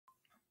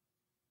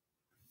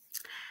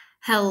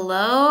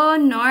Hello,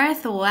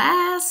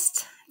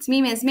 Northwest. It's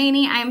me, Ms.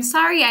 Maney. I'm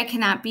sorry I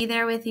cannot be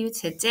there with you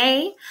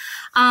today,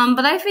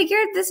 but I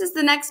figured this is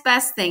the next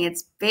best thing.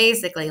 It's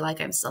basically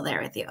like I'm still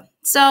there with you.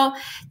 So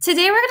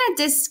today we're going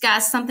to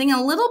discuss something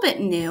a little bit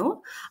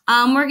new.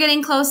 We're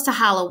getting close to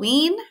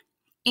Halloween.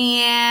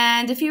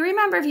 And if you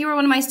remember, if you were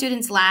one of my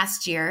students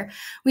last year,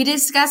 we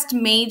discussed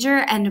major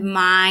and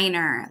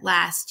minor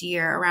last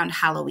year around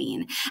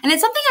Halloween. And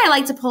it's something I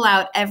like to pull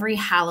out every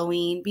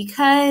Halloween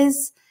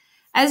because,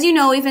 as you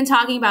know, we've been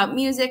talking about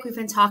music. We've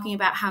been talking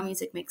about how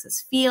music makes us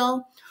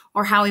feel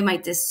or how we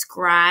might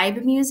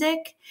describe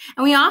music.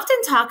 And we often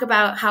talk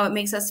about how it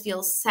makes us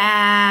feel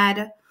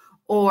sad,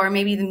 or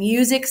maybe the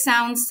music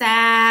sounds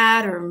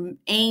sad or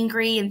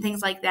angry and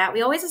things like that.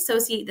 We always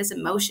associate this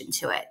emotion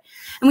to it.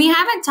 And we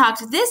haven't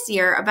talked this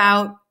year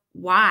about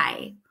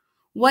why.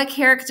 What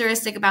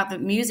characteristic about the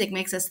music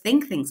makes us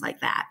think things like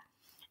that?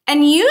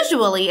 And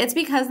usually it's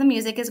because the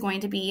music is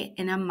going to be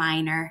in a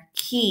minor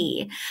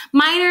key.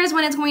 Minor is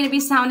when it's going to be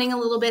sounding a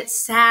little bit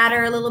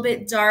sadder, a little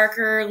bit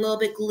darker, a little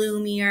bit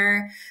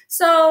gloomier.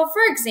 So,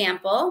 for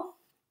example,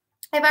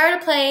 if I were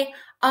to play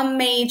a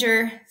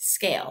major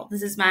scale,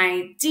 this is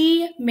my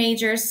D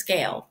major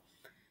scale.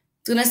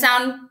 It's going to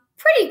sound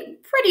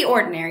pretty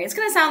ordinary. It's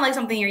going to sound like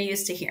something you're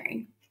used to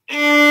hearing.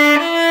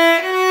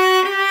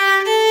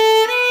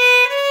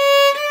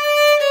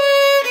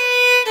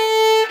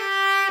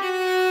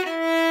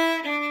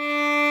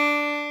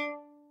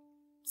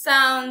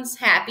 Sounds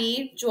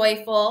happy,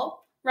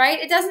 joyful, right?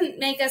 It doesn't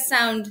make us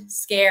sound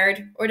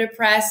scared or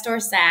depressed or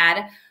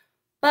sad.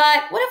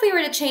 But what if we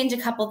were to change a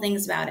couple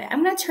things about it?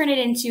 I'm going to turn it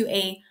into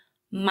a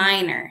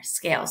minor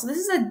scale. So this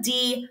is a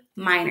D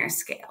minor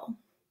scale.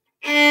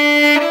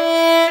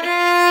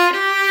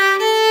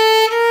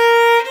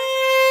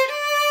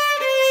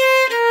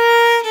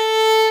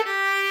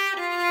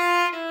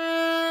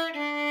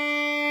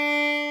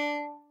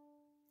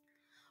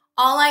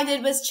 All I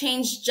did was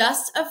change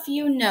just a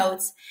few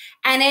notes,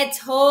 and it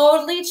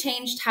totally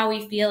changed how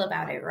we feel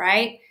about it,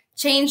 right?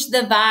 Changed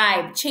the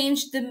vibe,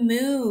 changed the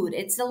mood.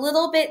 It's a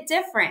little bit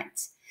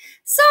different.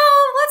 So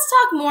let's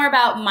talk more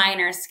about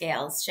minor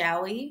scales,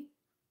 shall we?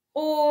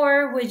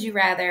 Or would you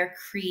rather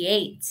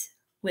create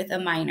with a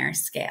minor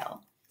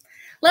scale?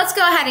 Let's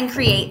go ahead and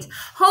create.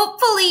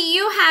 Hopefully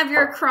you have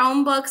your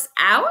Chromebooks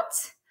out.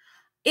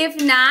 If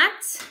not,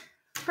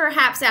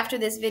 perhaps after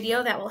this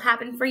video that will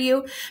happen for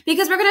you,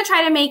 because we're going to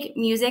try to make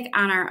music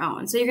on our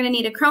own. So you're going to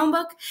need a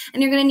Chromebook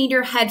and you're going to need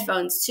your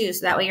headphones too,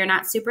 so that way you're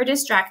not super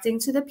distracting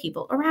to the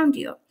people around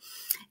you.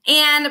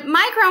 And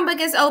my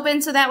Chromebook is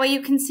open so that way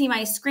you can see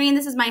my screen.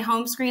 This is my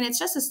home screen. It's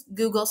just a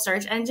Google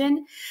search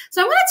engine.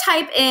 So I'm going to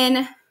type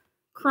in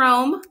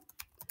Chrome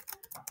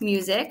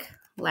Music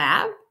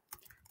Lab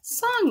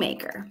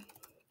Songmaker. And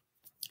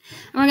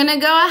we're going to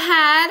go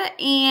ahead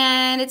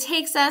and it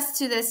takes us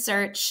to this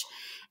search.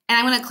 And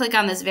I'm going to click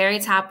on this very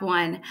top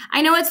one.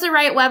 I know it's the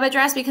right web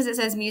address because it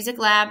says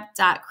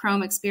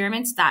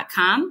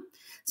musiclab.chromeexperiments.com.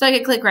 So I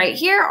could click right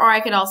here, or I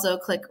could also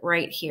click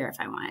right here if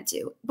I wanted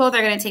to. Both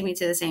are going to take me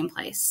to the same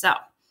place. So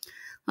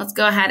let's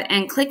go ahead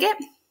and click it.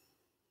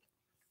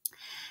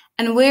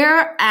 And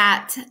we're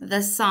at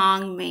the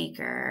song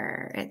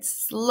maker.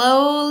 It's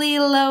slowly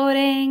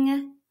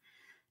loading.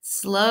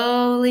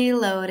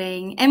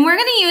 And we're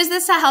going to use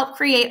this to help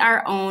create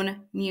our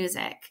own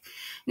music.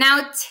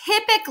 Now,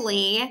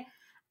 typically,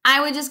 I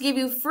would just give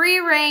you free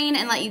reign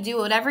and let you do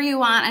whatever you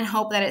want and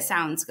hope that it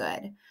sounds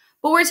good.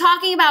 But we're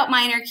talking about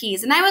minor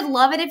keys, and I would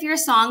love it if your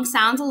song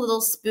sounds a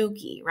little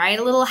spooky, right?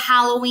 A little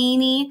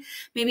Halloween-y,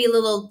 maybe a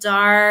little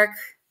dark.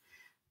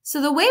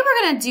 So the way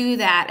we're going to do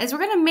that is we're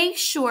going to make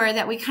sure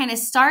that we kind of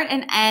start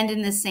and end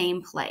in the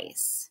same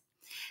place.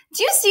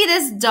 Do you see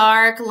this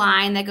dark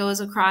line that goes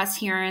across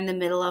here in the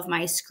middle of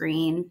my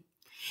screen?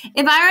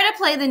 If I were to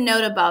play the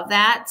note above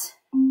that,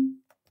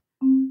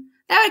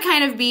 that would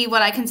kind of be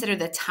what I consider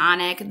the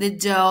tonic, the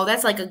do.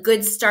 That's like a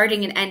good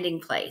starting and ending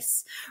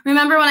place.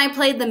 Remember when I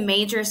played the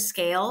major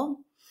scale?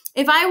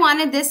 If I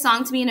wanted this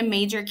song to be in a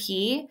major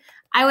key,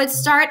 I would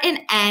start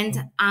and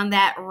end on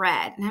that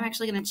red. And I'm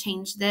actually going to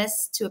change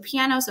this to a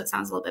piano so it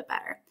sounds a little bit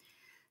better.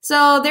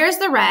 So there's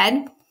the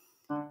red.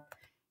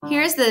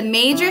 Here's the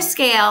major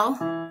scale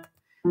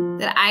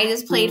that I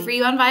just played for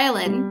you on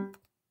violin.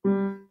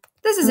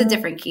 This is a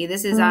different key.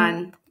 This is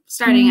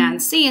starting on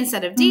C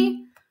instead of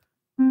D.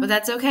 But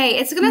that's okay.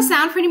 It's going to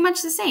sound pretty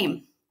much the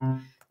same.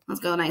 Let's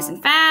go nice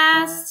and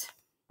fast.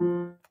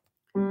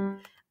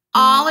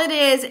 All it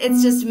is,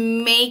 it's just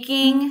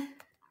making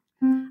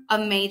a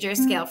major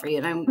scale for you.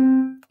 And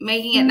I'm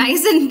making it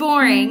nice and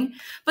boring,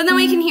 but then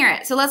we can hear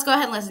it. So let's go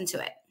ahead and listen to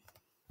it.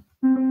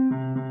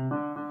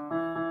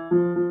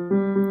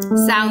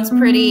 Sounds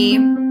pretty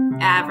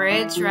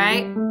average,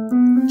 right?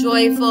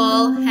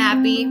 Joyful,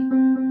 happy,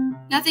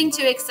 nothing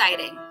too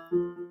exciting.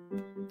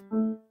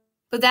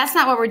 But that's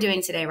not what we're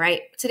doing today,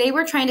 right? Today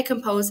we're trying to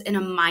compose in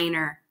a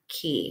minor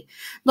key.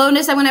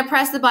 Notice I'm going to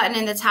press the button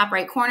in the top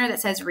right corner that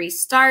says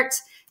restart.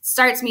 It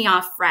starts me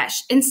off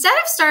fresh. Instead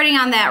of starting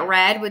on that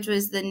red, which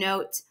was the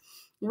note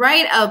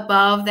right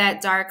above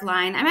that dark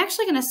line, I'm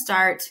actually going to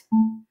start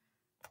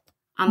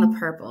on the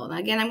purple. And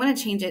again, I'm going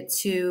to change it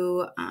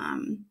to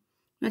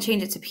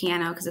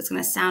piano because it's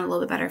going to sound a little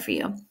bit better for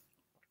you.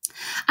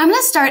 I'm going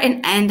to start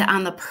and end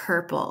on the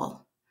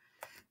purple.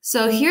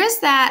 So here's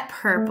that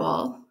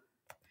purple.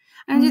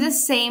 I'm going to do the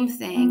same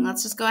thing.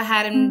 Let's just go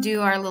ahead and do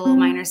our little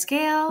minor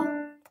scale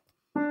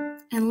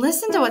and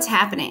listen to what's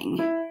happening.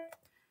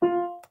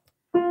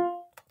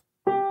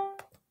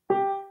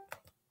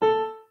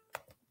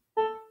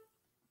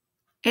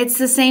 It's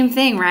the same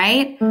thing,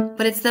 right?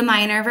 But it's the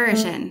minor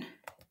version.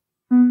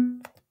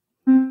 And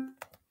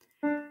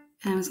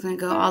I'm just going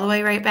to go all the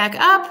way right back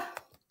up.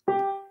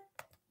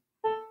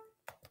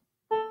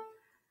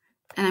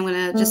 And I'm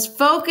going to just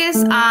focus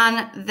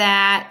on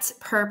that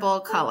purple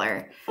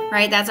color,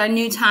 right? That's our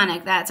new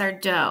tonic. That's our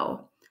do.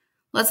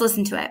 Let's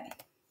listen to it.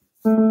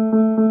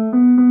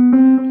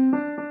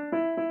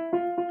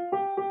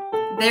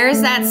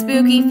 There's that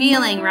spooky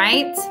feeling,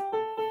 right?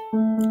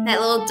 That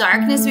little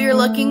darkness we were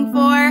looking for,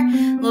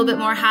 a little bit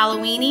more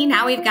Halloween-y.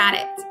 Now we've got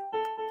it.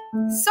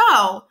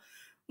 So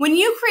when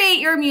you create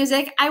your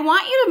music, I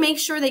want you to make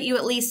sure that you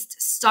at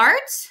least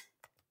start.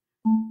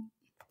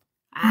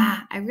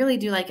 I really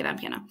do like it on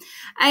piano.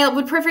 I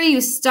would prefer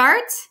you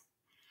start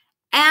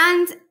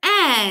and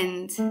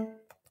end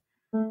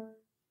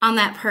on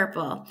that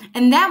purple.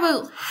 And that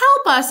will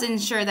help us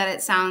ensure that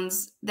it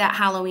sounds that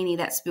Halloween-y,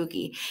 that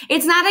spooky.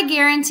 It's not a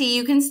guarantee.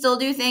 You can still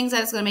do things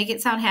that's going to make it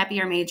sound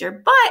happy or major,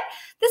 but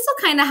this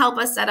will kind of help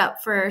us set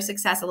up for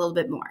success a little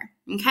bit more,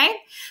 okay?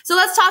 So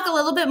let's talk a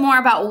little bit more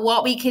about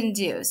what we can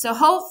do. So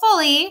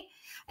hopefully,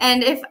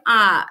 and if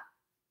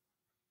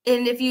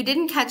you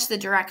didn't catch the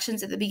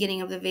directions at the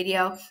beginning of the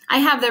video, I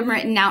have them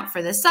written out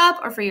for the sub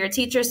or for your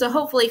teacher, so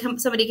hopefully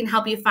somebody can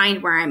help you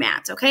find where I'm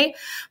at, okay?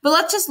 But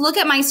let's just look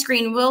at my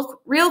screen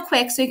real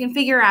quick so you can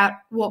figure out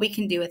what we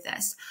can do with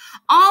this.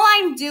 All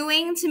I'm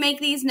doing to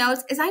make these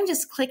notes is I'm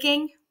just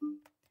clicking.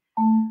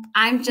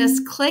 I'm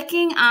just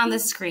clicking on the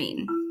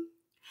screen.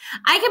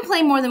 I can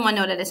play more than one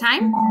note at a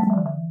time.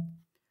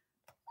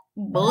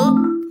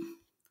 Boop.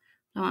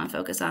 I want to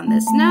focus on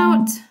this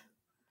note.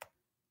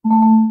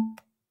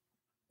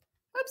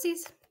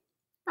 Oopsies,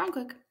 wrong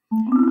click.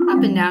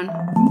 Up and down.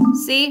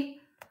 See?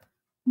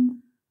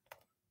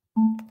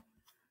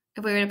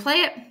 If we were to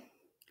play it,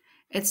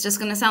 it's just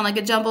going to sound like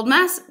a jumbled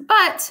mess,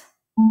 but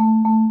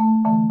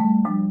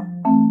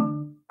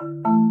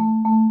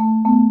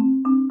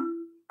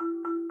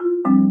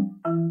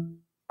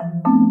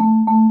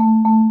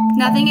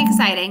nothing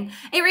exciting.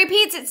 It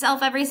repeats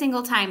itself every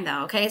single time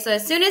though, okay? So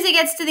as soon as it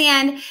gets to the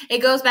end, it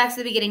goes back to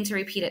the beginning to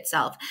repeat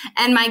itself.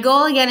 And my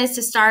goal again is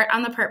to start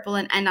on the purple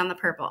and end on the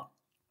purple.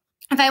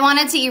 If I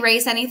wanted to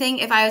erase anything,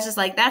 if I was just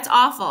like, that's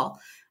awful,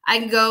 I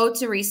can go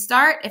to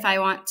restart if I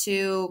want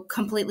to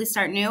completely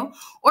start new.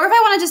 Or if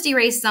I want to just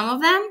erase some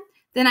of them,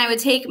 then I would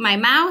take my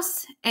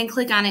mouse and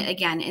click on it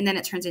again, and then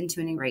it turns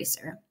into an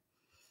eraser.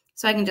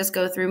 So I can just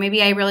go through.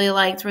 Maybe I really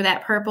liked where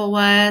that purple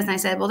was, and I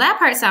said, well, that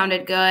part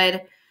sounded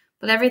good,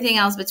 but everything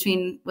else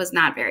between was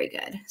not very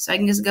good. So I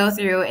can just go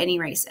through and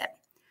erase it.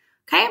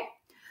 Okay?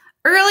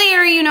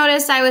 Earlier, you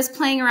noticed I was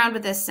playing around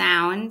with this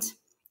sound.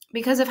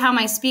 Because of how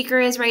my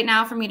speaker is right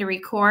now for me to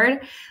record, I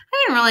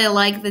didn't really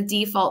like the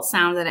default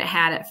sound that it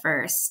had at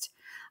first.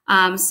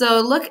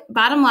 So look,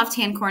 bottom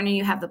left-hand corner,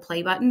 you have the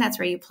play button. That's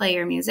where you play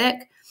your music.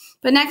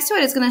 But next to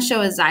it, it's going to show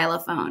a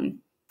xylophone.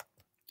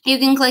 You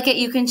can click it.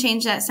 You can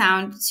change that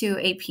sound to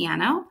a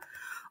piano,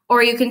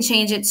 or you can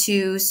change it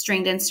to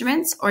stringed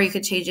instruments, or you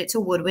could change it to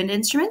woodwind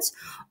instruments,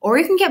 or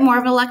you can get more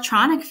of an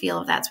electronic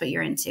feel if that's what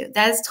you're into.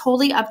 That is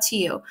totally up to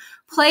you.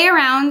 Play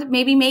around,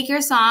 maybe make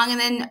your song, and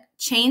then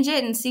change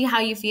it and see how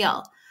you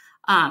feel.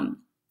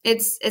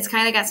 It's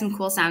kind of got some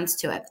cool sounds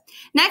to it.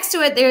 Next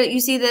to it, there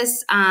you see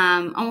this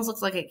almost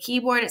looks like a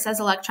keyboard. It says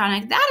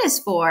electronic. That is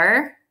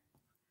for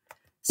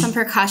some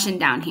percussion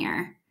down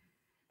here.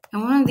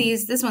 And one of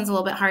these, this one's a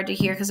little bit hard to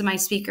hear because of my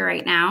speaker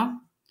right now.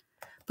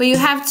 But you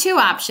have two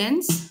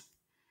options.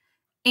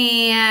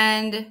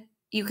 And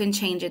you can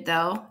change it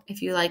though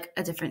if you like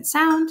a different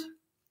sound.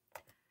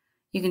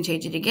 You can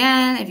change it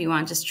again if you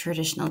want just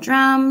traditional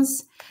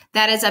drums.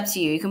 That is up to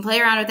you. You can play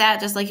around with that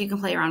just like you can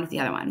play around with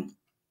the other one.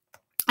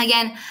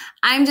 Again,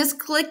 I'm just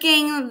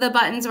clicking the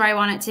buttons where I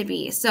want it to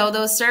be. So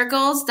those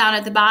circles down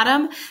at the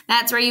bottom,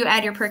 that's where you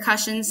add your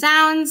percussion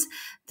sounds.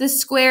 The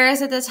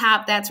squares at the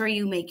top, that's where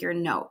you make your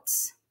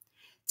notes.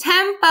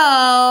 Tempo,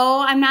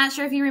 I'm not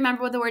sure if you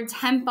remember what the word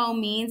tempo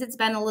means. It's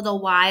been a little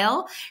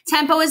while.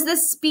 Tempo is the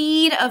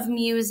speed of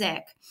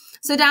music.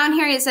 So down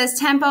here it says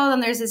tempo,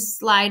 then there's this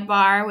slide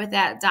bar with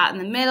that dot in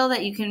the middle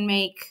that you can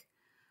make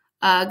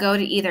go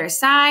to either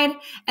side.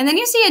 And then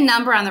you see a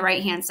number on the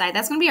right-hand side.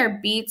 That's going to be our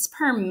beats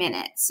per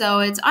minute. So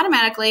it's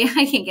automatically,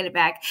 I can't get it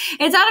back.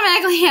 It's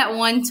automatically at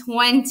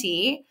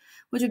 120,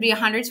 which would be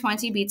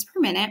 120 beats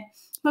per minute.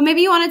 But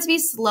maybe you want it to be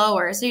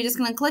slower. So you're just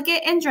going to click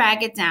it and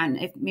drag it down.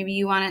 If maybe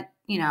you want it,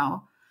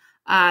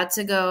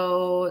 to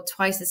go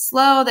twice as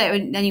slow,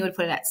 then you would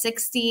put it at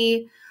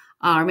 60.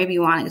 Or maybe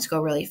you want it to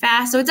go really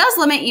fast. So it does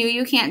limit you.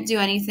 You can't do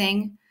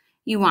anything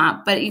you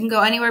want, but you can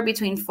go anywhere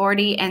between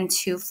 40 and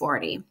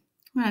 240.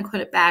 I'm going to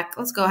put it back.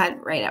 Let's go ahead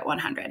right at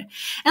 100. And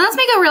let's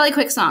make a really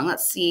quick song.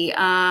 Let's see.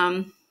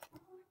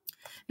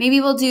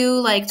 Maybe we'll do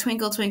like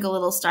Twinkle, Twinkle,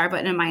 Little Star,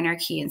 but in a minor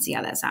key and see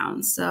how that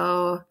sounds.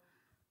 So,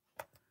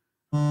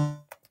 ooh,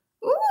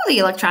 the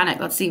electronic.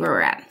 Let's see where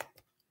we're at.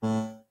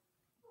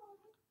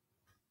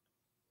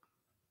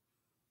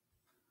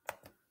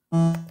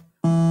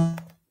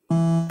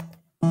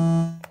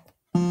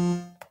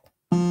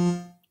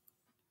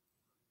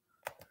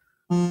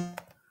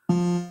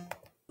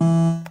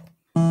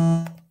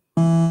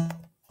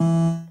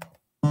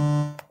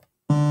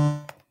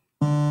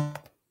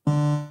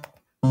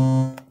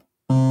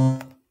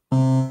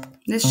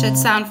 This should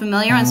sound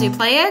familiar once we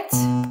play it.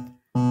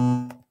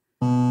 All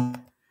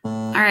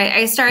right,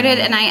 I started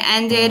and I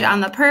ended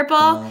on the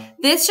purple.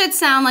 This should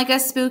sound like a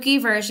spooky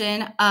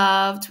version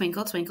of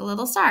Twinkle, Twinkle,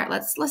 Little Star.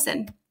 Let's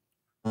listen.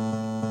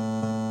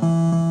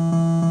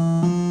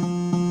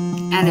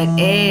 And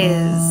it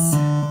is.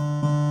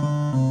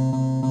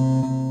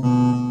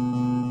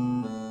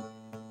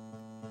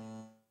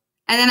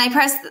 And then I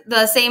press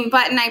the same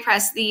button. I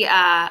press the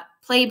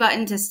play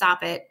button to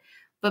stop it.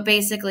 But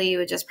basically, you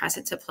would just press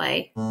it to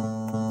play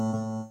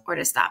or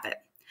to stop it.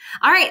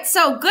 All right,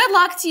 so good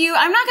luck to you.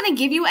 I'm not going to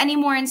give you any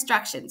more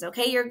instructions,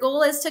 okay? Your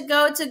goal is to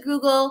go to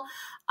Google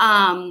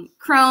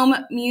Chrome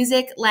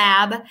Music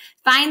Lab,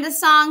 find the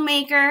song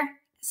maker,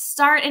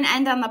 start and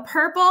end on the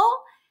purple,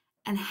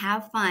 and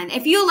have fun.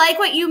 If you like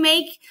what you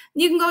make,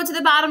 you can go to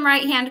the bottom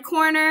right-hand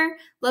corner,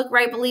 look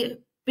right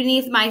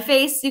beneath my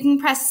face. You can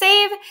press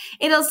save.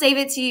 It'll save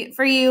it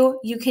for you.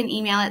 You can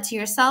email it to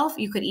yourself.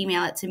 You could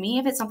email it to me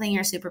if it's something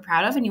you're super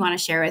proud of and you want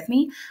to share with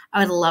me. I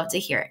would love to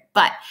hear it.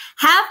 But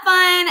have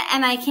fun,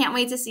 and I can't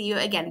wait to see you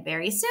again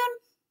very soon.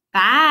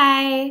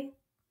 Bye.